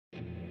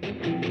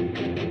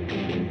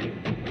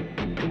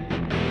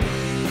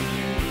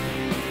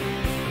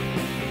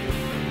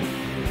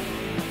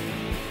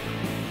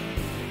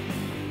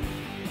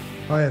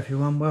Hi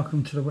everyone,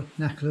 welcome to the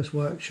Knackler's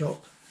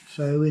workshop.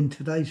 So in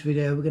today's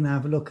video we're going to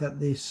have a look at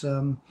this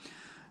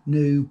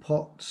new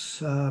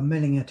pots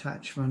milling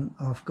attachment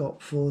I've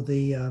got for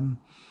the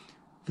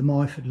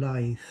Myford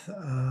Lathe.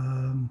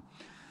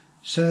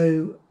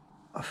 So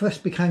I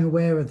first became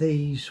aware of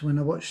these when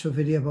I watched a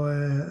video by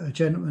a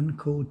gentleman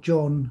called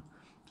John.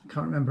 I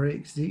can't remember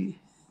the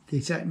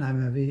exact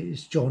name of it.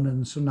 It's John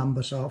and some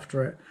numbers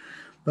after it,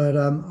 but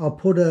I'll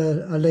put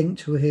a link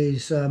to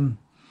his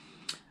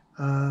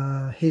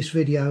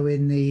video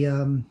in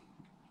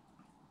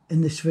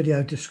this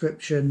video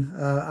description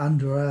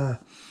under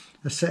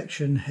a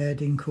section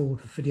heading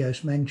called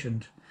Videos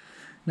Mentioned.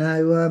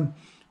 Now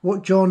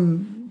what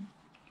John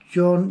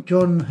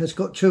has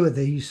got two of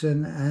these,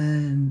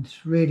 and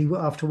really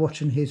after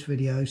watching his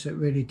videos it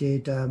really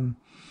did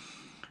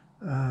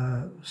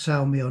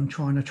sell me on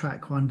trying to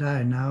track one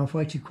down. Now I've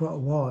waited quite a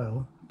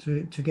while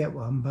to get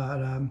one,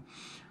 but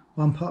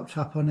one popped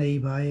up on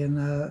eBay,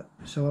 and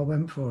so I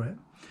went for it.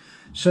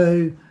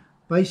 So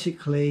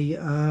basically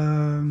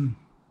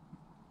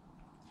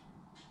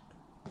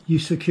you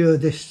secure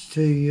this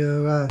to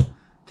your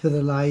to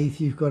the lathe.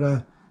 You've got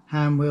a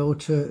hand wheel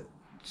to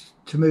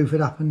move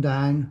it up and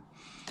down.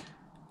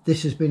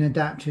 This has been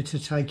adapted to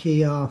take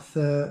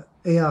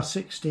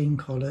ER16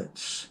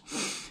 collets.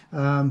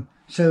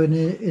 So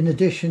in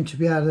addition to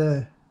be able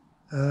to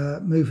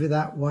move it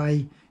that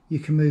way, you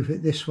can move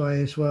it this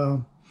way as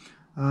well.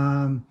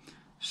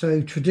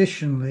 So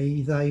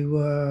traditionally they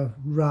were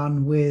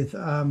run with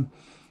a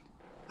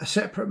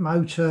separate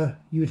motor.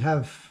 You'd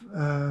have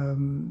I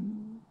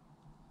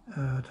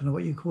don't know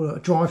what you call it, a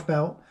drive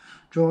belt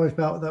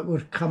that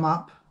would come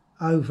up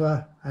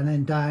over and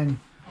then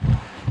down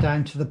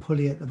to the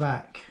pulley at the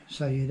back.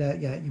 So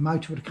your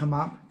motor would come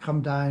up,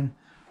 come down,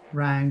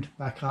 round,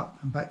 back up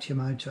and back to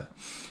your motor.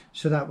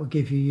 So that would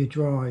give you your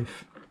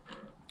drive.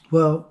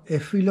 Well,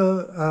 if we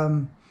look,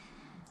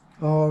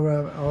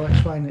 I'll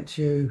explain it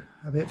to you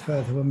a bit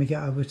further when we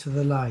get over to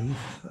the lathe.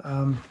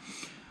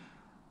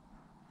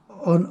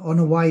 On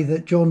a way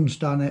that John's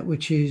done it,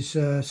 which is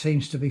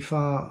seems to be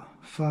far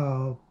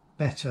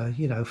better,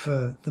 you know,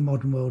 for the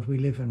modern world we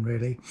live in,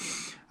 really.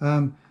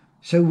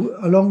 So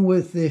along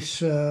with this,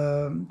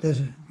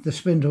 there's the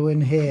spindle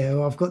in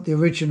here. I've got the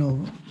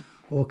original,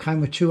 or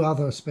came with two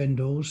other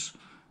spindles,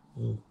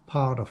 or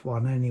part of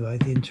one anyway,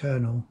 the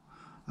internal.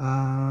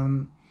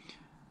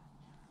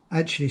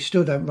 Actually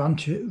still don't run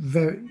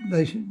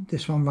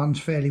this one runs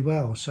fairly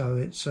well, so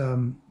it's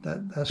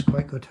that's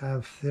quite good to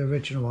have the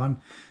original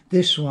one.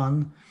 This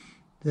one,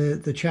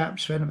 the chap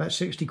spent about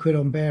 60 quid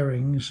on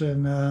bearings,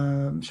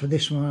 and so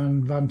this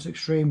one runs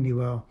extremely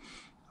well.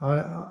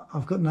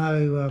 I've got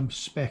no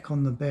spec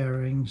on the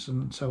bearings,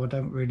 and so I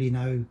don't really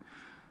know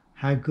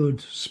how good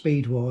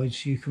speed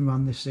wise you can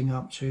run this thing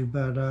up to,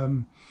 but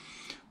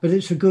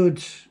it's a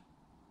good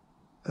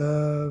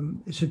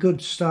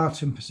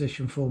starting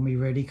position for me,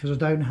 really, because I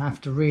don't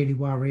have to really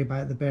worry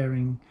about the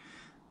bearing,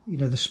 you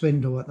know, the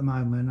spindle at the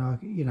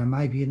moment. You know,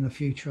 maybe in the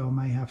future I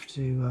may have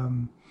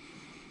to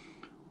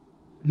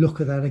look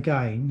at that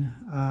again,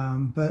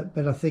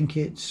 but I think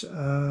it's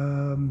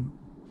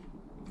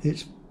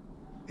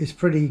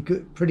pretty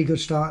good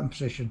starting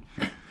position.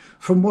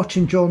 From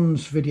watching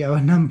John's video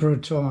a number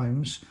of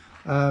times,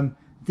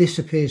 this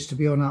appears to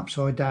be on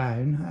upside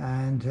down,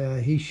 and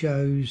he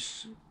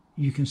shows,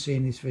 you can see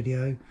in this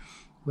video,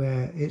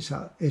 where it's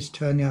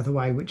turned the other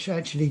way, which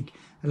actually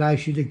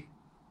allows you to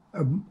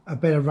a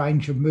better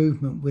range of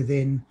movement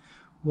within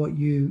what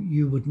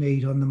you would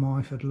need on the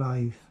Myford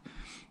Lathe.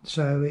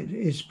 So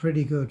it's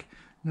pretty good.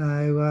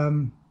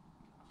 Now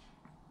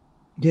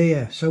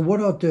yeah, so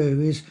what I'll do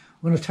is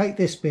I'm going to take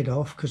this bit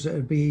off because it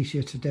would be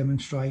easier to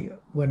demonstrate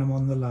when I'm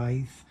on the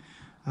lathe,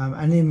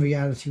 and in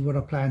reality what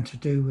I plan to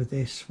do with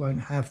this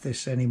won't have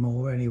this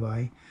anymore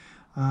anyway.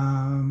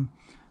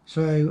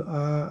 So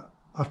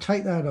I'll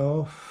take that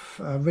off,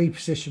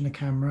 reposition the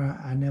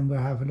camera, and then we'll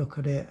have a look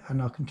at it,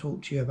 and I can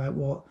talk to you about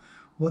what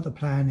the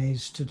plan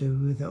is to do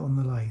with it on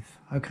the lathe.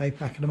 Okay,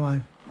 back in a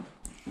moment.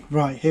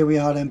 Right, here we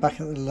are then, back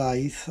at the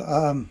lathe,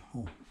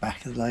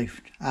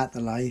 at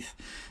the lathe.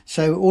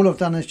 So all I've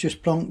done is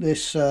just plonk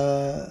this,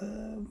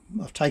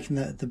 I've taken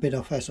the bit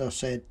off, as I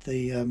said,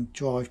 the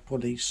drive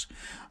pulleys.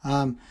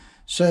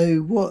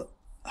 So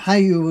how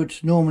you would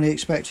normally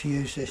expect to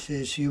use this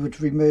is you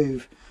would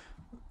remove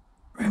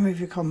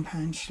your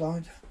compound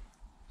slide.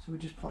 So we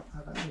just pop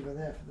that over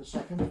there for the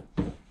second,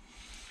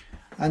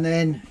 and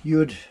then you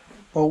would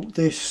bolt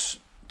this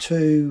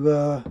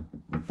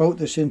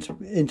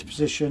into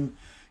position.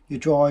 You're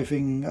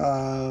driving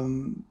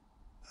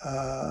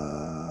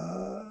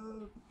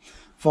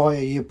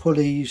via your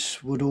pulleys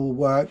would all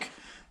work.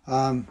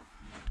 Let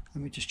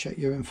me just check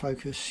you're in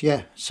focus.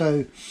 Yeah,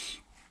 so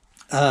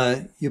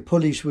your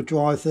pulleys would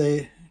drive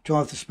the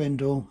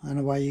spindle, and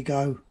away you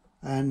go.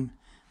 And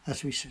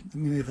as we said, let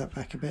me move that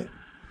back a bit.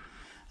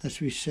 As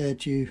we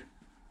said, you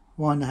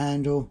wind the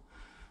handle,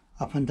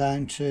 up and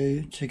down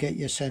to get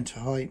your centre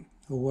height,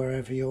 or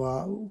wherever you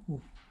are,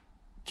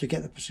 to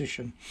get the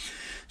position.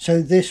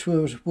 So this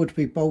would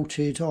be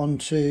bolted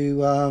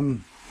onto,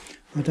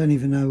 I don't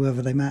even know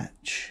whether they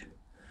match.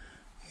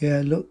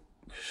 Yeah,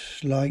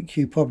 looks like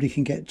you probably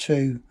can get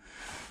two.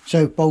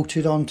 So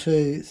bolted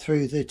onto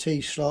through the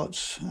T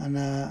slots,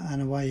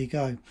 and away you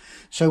go.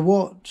 So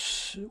what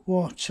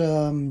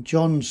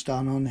John's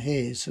done on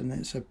his, and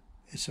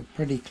it's a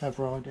pretty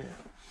clever idea,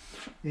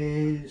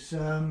 is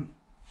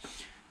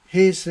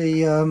here's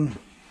the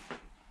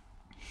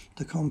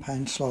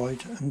compound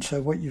slide, and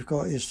so what you've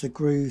got is the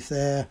groove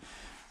there,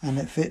 and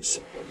it fits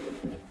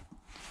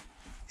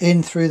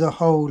in through the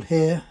hole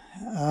here,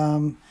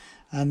 and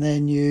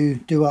then you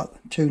do up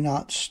 2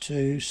 nuts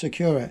to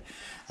secure it,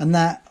 and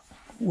that,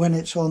 when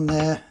it's on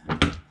there,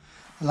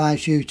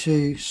 allows you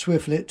to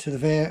swivel it to the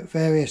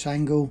various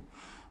angle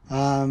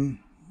when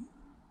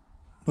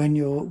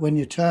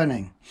you're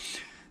turning.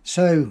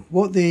 So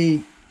what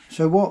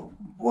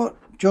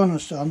John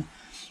has done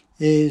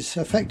is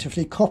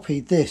effectively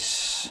copied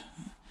this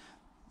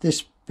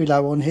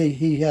below on here.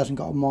 He hasn't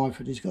got a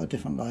Myford, he's got a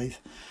different lathe.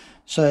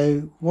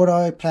 So what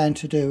I plan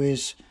to do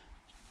is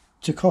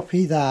to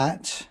copy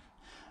that,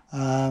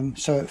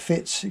 so it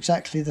fits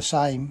exactly the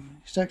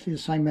same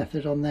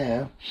method on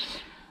there,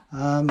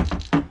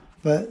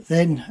 but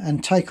then,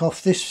 and take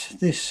off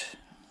this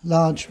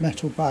large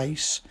metal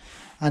base,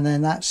 and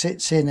then that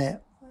sits in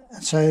it,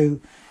 so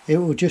it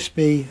will just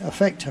be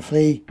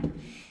effectively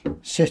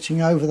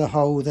sitting over the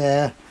hole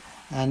there,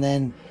 and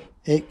then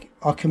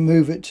I can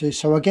move it to,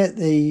 so I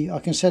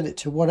can set it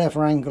to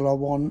whatever angle I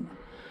want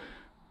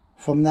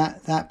from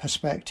that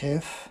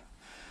perspective.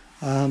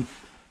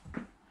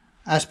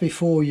 As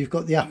before, you've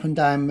got the up and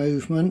down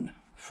movement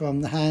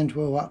from the hand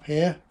wheel up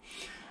here,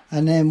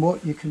 and then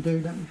what you can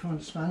do, let me find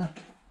a spanner,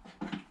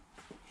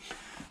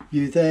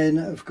 you then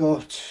have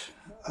got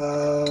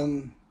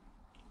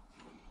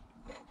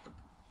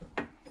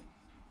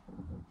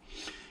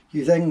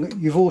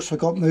you've also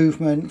got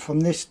movement from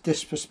this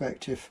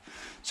perspective,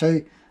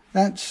 so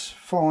that's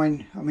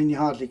fine. I mean, you're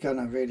hardly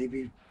gonna really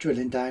be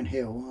drilling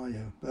downhill, are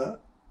you?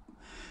 But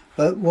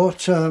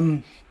what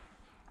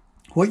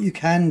you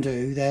can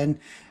do then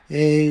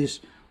is,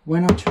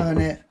 when I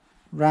turn it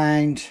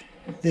round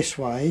this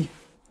way,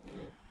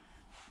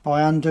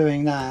 by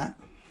undoing that,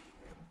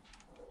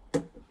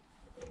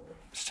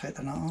 let's take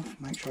the nut off,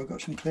 make sure I've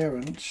got some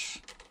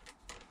clearance,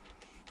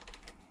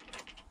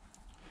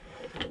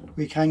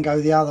 we can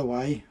go the other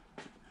way.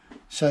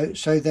 So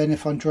then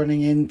if I'm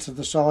drilling into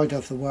the side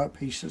of the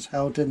workpiece that's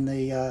held in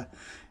the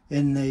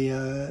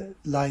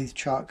lathe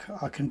chuck,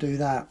 I can do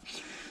that.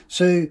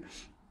 So,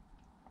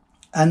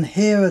 and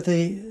here are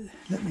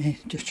let me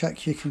just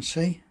check you can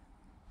see.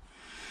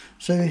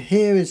 So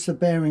here is the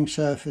bearing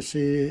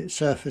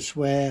surface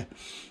where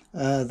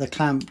the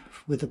clamp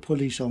with the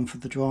pulleys on for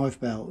the drive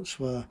belts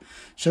were.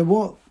 So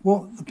what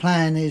the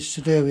plan is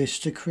to do is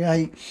to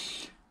create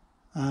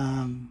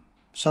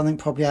something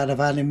probably out of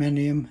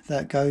aluminium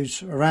that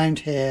goes around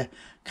here,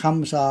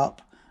 comes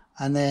up,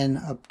 and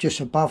then just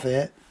above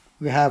it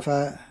we have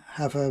a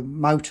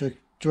motor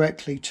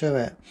directly to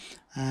it,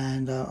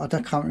 and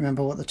can't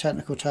remember what the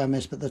technical term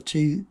is, but the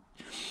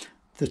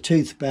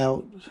tooth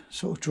belt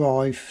sort of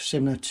drive,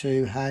 similar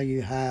to how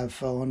you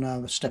have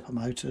on stepper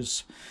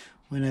motors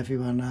when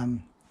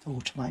everyone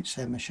automates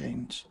their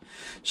machines.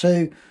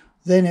 So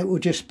then it will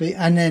just be,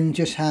 and then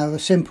just have a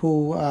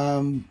simple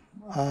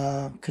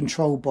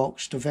control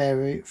box to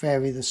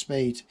vary the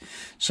speed.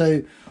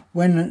 So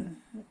when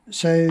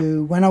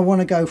I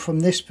want to go from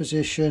this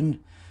position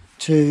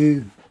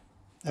to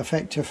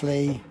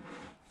effectively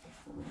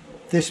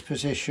this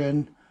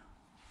position,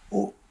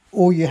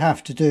 all you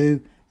have to do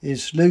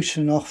is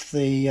loosen off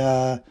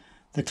the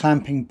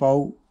clamping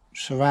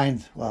bolts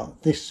around, well,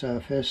 this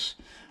surface,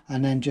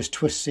 and then just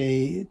twist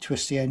the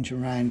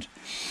engine round.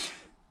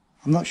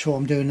 I'm not sure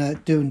I'm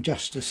doing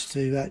justice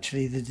to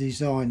actually the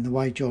design the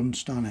way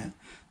John's done it.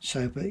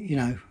 So, but you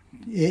know,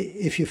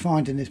 if you're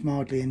finding this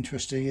mildly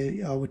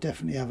interesting, I would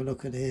definitely have a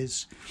look at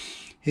his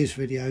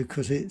video,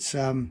 because it's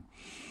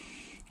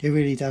it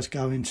really does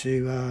go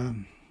into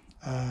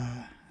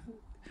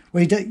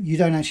well, you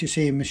don't actually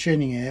see him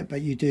machining it, but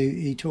you do.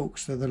 He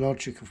talks to the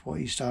logic of what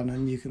he's done,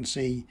 and you can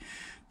see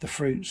the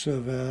fruits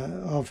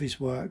of his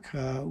work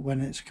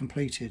when it's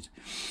completed.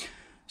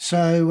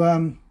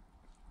 So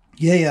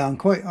yeah, I'm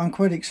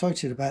quite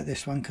excited about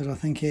this one, because I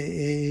think it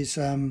is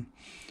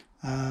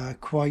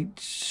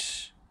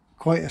quite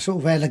a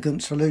sort of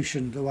elegant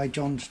solution the way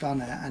John's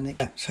done it. And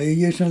so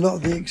you're using a lot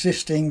of the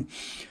existing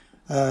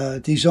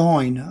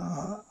design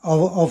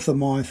of the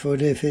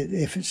Myford.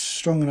 If it's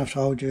strong enough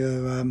to hold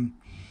your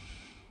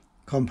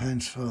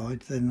compound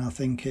slide, then I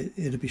think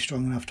it'll be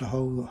strong enough to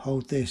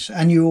hold this.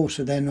 And you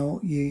also then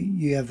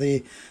you have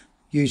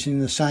using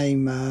the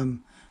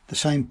same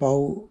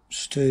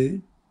bolts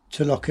to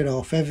lock it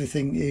off.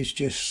 Everything is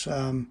just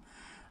you're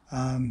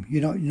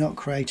not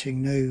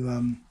creating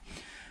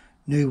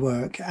new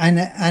work,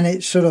 and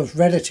it's sort of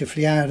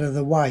relatively out of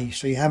the way,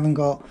 so you haven't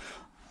got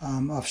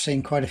I've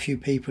seen quite a few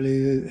people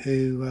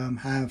who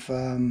have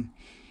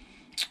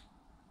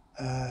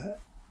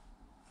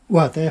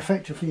well, they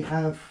effectively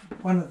have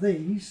one of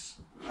these,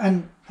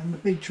 and to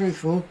be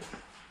truthful,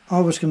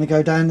 I was going to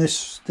go down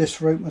this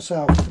route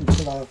myself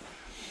until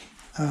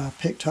I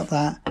picked up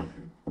that.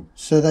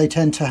 So they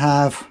tend to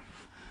have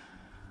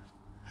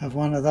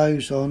one of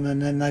those on,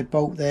 and then they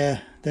bolt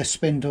their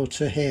spindle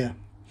to here.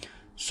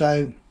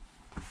 So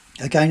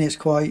again, it's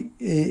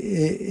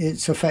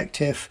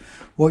effective.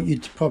 What you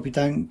probably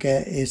don't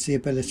get is the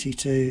ability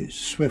to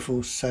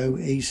swivel so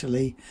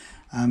easily,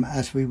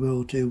 as we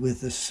will do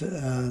with the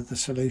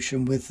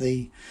solution with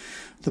the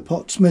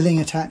pot's milling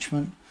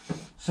attachment.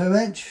 So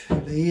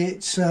actually,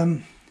 it's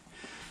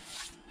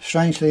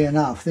strangely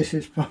enough, this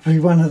is probably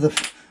one of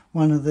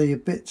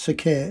the bits of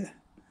kit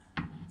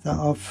that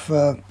I've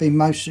been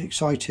most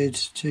excited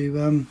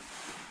to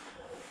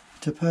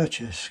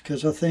purchase,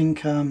 because I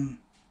think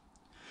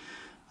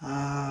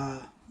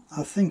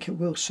it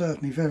will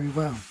serve me very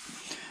well.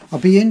 I'll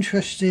be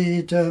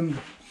interested.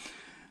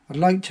 I'd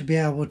like to be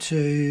able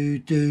to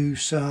do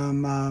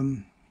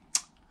some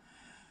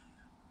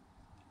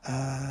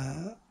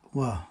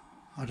well,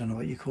 I don't know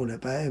what you call it,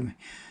 but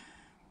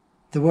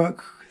the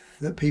work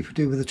that people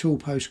do with a tool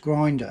post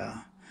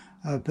grinder,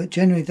 but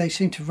generally they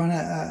seem to run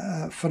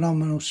at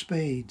phenomenal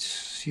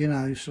speeds, you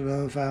know, sort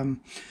of.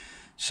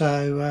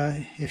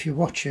 So if you're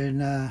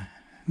watching,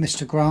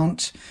 Mr.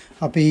 Grant,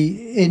 I'd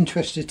be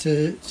interested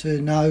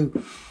to know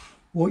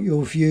what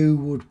your view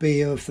would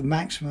be of the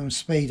maximum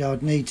speed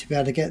I'd need to be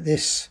able to get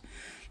this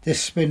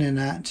spinning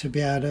at, to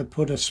be able to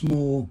put a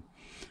small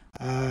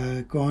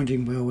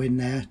grinding wheel in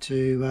there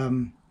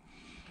to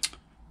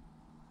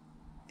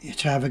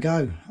have a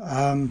go.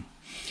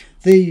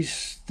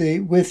 With the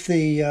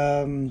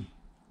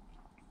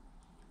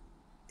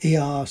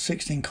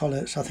ER16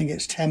 collets, I think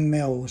it's 10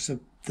 mils,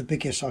 the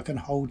biggest I can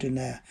hold in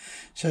there.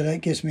 So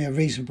that gives me a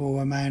reasonable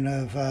amount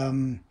of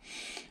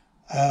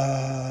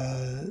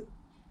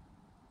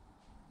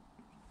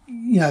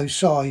you know,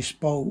 size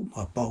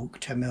bulk.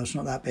 10 mils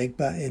not that big,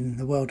 but in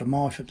the world of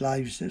Myford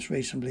lathes it's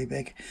reasonably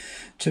big,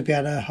 to be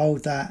able to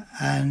hold that,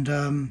 and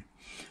to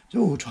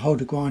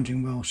hold a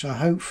grinding wheel. So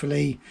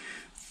hopefully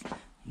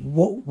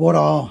what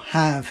I'll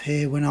have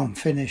here when I'm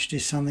finished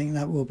is something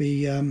that will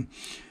be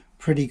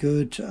pretty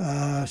good.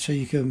 So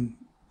you can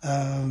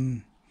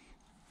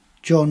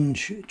John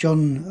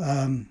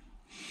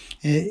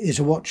is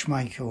a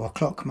watchmaker or a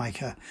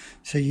clockmaker,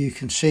 so you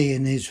can see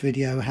in his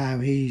video how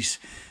he's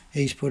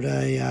put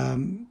a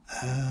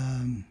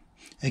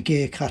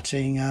gear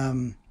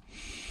cutting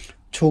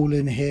tool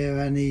in here,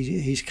 and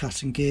he's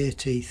cutting gear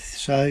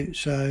teeth,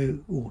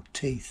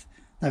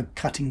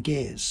 cutting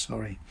gears,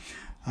 sorry,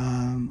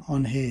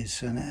 on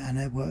his, and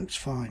it works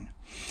fine.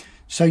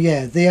 So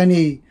yeah,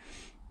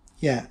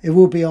 it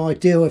would be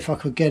ideal if I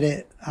could get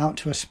it out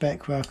to a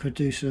spec where I could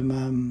do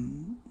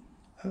some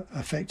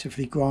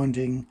effectively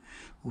grinding,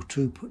 or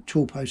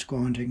tool post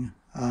grinding,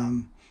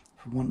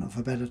 for want of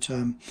a better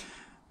term.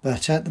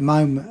 But at the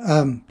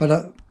moment,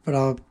 but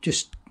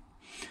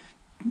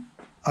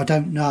I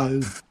don't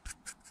know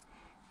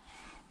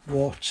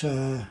what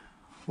sort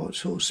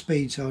of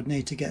speeds I would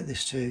need to get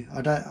this to.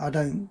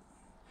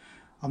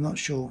 I'm not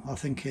sure. I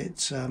think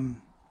it's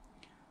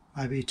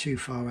maybe too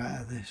far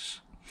out of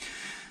this.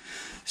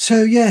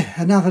 So yeah,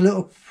 another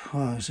little,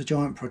 well, it's a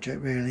giant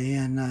project really,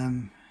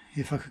 and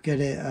if I could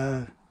get it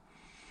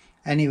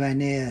anywhere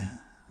near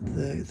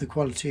the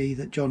quality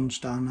that John's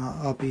done,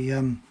 I'll be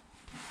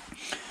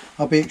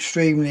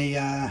extremely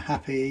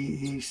happy.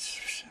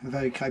 He's a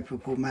very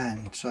capable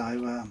man.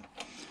 So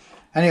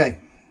anyway,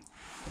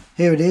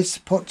 here it is,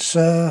 pot's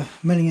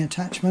milling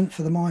attachment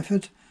for the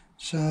Myford.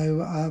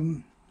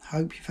 So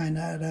hope you found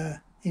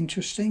that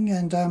interesting,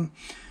 and I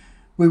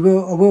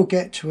will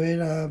get to it.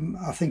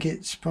 I think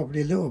it's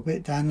probably a little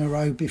bit down the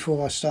road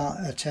before I start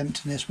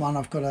attempting this one.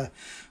 I've got to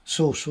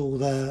source all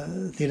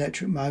the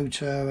electric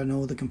motor and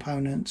all the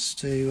components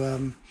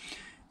to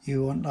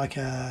you want like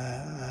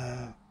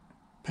a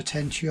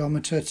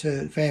potentiometer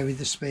to vary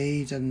the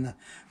speed, and the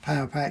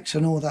power packs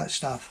and all that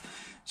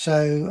stuff.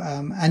 So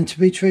and to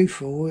be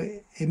truthful,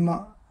 it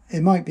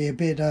might be a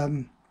bit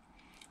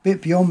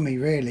beyond me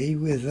really,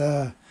 with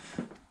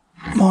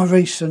my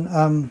recent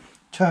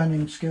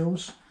turning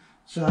skills.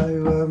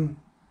 So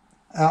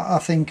I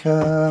think,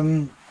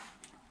 well,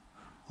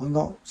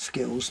 not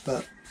skills,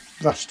 but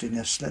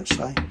rustiness, let's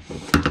say.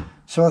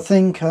 So I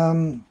think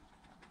I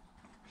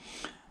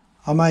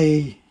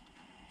may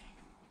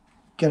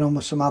get on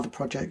with some other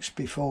projects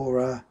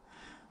before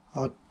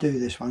I do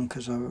this one,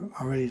 because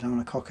I really don't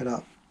want to cock it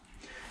up.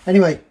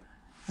 Anyway,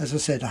 as I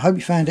said, I hope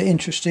you found it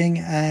interesting,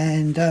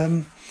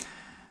 and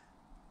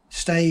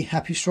stay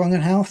happy, strong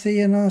and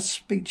healthy, and I'll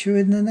speak to you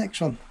in the next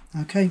one.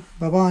 Okay,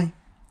 bye bye.